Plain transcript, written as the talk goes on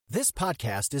This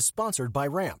podcast is sponsored by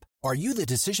Ramp. Are you the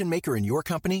decision maker in your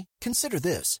company? Consider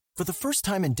this. For the first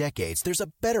time in decades, there's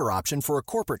a better option for a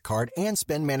corporate card and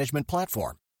spend management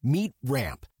platform. Meet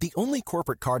Ramp, the only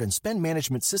corporate card and spend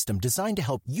management system designed to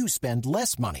help you spend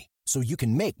less money so you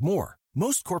can make more.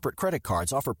 Most corporate credit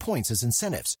cards offer points as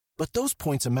incentives, but those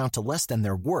points amount to less than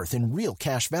their worth in real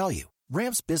cash value.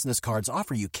 Ramp's business cards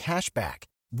offer you cash back,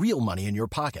 real money in your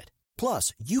pocket.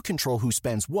 Plus, you control who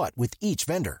spends what with each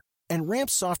vendor. And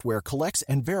Ramp's software collects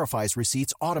and verifies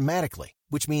receipts automatically,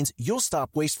 which means you'll stop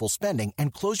wasteful spending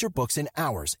and close your books in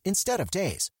hours instead of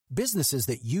days. Businesses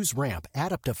that use Ramp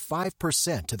add up to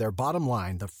 5% to their bottom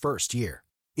line the first year.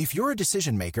 If you're a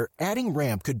decision maker, adding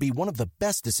Ramp could be one of the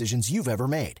best decisions you've ever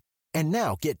made. And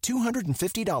now get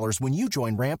 $250 when you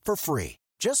join Ramp for free.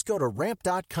 Just go to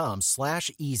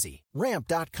ramp.com/easy.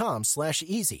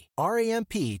 Ramp.com/easy.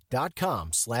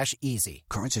 RAMP.com/easy.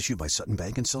 Cards issued by Sutton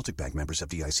Bank and Celtic Bank, members of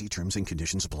FDIC. Terms and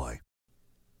conditions apply.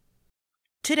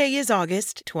 Today is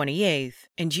August 28th,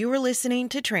 and you are listening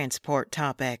to Transport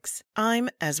Topics. I'm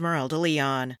Esmeralda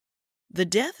Leon. The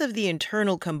death of the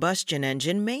internal combustion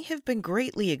engine may have been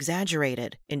greatly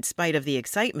exaggerated, in spite of the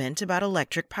excitement about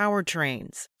electric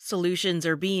powertrains. Solutions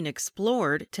are being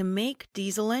explored to make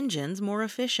diesel engines more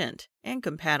efficient and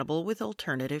compatible with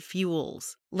alternative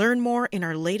fuels. Learn more in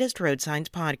our latest Road Signs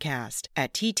podcast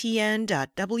at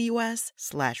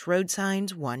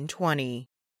ttn.ws/roadsigns120.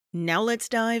 Now let's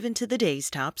dive into the day's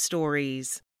top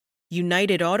stories.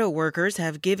 United Auto Workers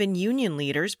have given union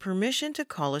leaders permission to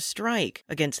call a strike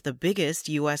against the biggest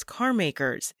U.S. car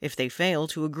makers if they fail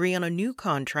to agree on a new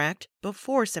contract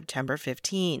before September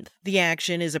 15th. The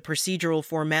action is a procedural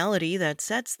formality that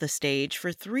sets the stage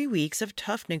for 3 weeks of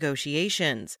tough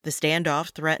negotiations. The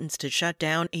standoff threatens to shut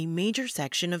down a major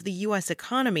section of the U.S.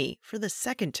 economy for the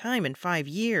second time in 5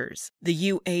 years. The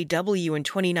UAW in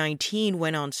 2019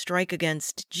 went on strike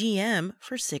against GM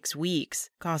for 6 weeks,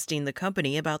 costing the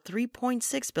company about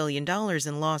 $3.6 billion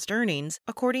in lost earnings,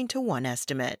 according to one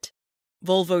estimate.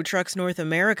 Volvo Trucks North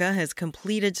America has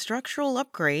completed structural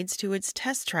upgrades to its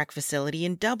test track facility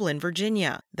in Dublin,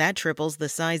 Virginia. That triples the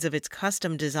size of its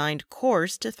custom-designed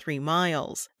course to 3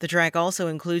 miles. The track also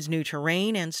includes new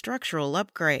terrain and structural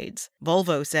upgrades.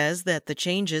 Volvo says that the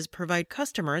changes provide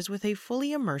customers with a fully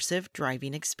immersive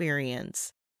driving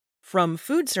experience. From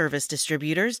food service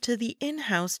distributors to the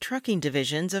in-house trucking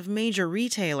divisions of major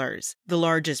retailers, the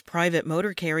largest private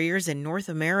motor carriers in North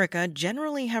America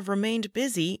generally have remained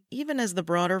busy even as the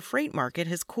broader freight market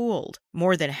has cooled.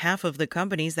 More than half of the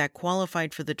companies that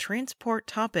qualified for the Transport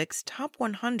Topics Top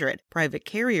 100 Private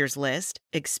Carriers list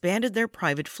expanded their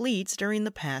private fleets during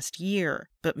the past year,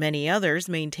 but many others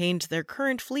maintained their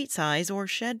current fleet size or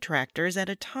shed tractors at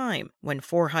a time when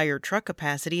for-hire truck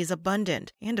capacity is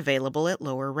abundant and available at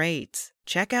lower rates.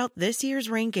 Check out this year's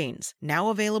rankings, now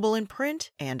available in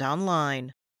print and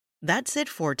online. That's it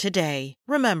for today.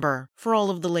 Remember, for all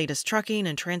of the latest trucking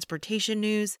and transportation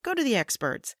news, go to the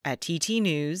experts at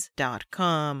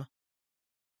ttnews.com.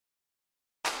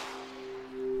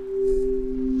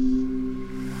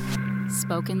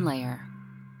 Spoken Layer.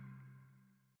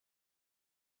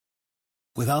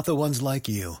 Without the ones like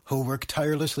you, who work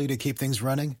tirelessly to keep things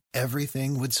running,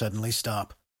 everything would suddenly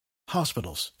stop.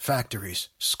 Hospitals, factories,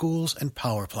 schools, and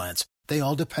power plants, they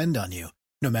all depend on you.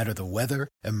 No matter the weather,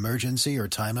 emergency, or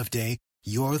time of day,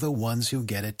 you're the ones who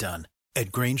get it done.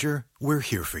 At Grainger, we're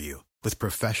here for you with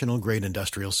professional-grade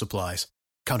industrial supplies.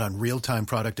 Count on real-time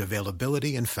product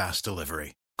availability and fast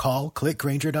delivery. Call, click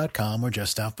Grainger.com, or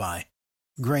just stop by.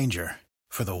 Grainger,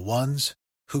 for the ones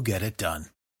who get it done.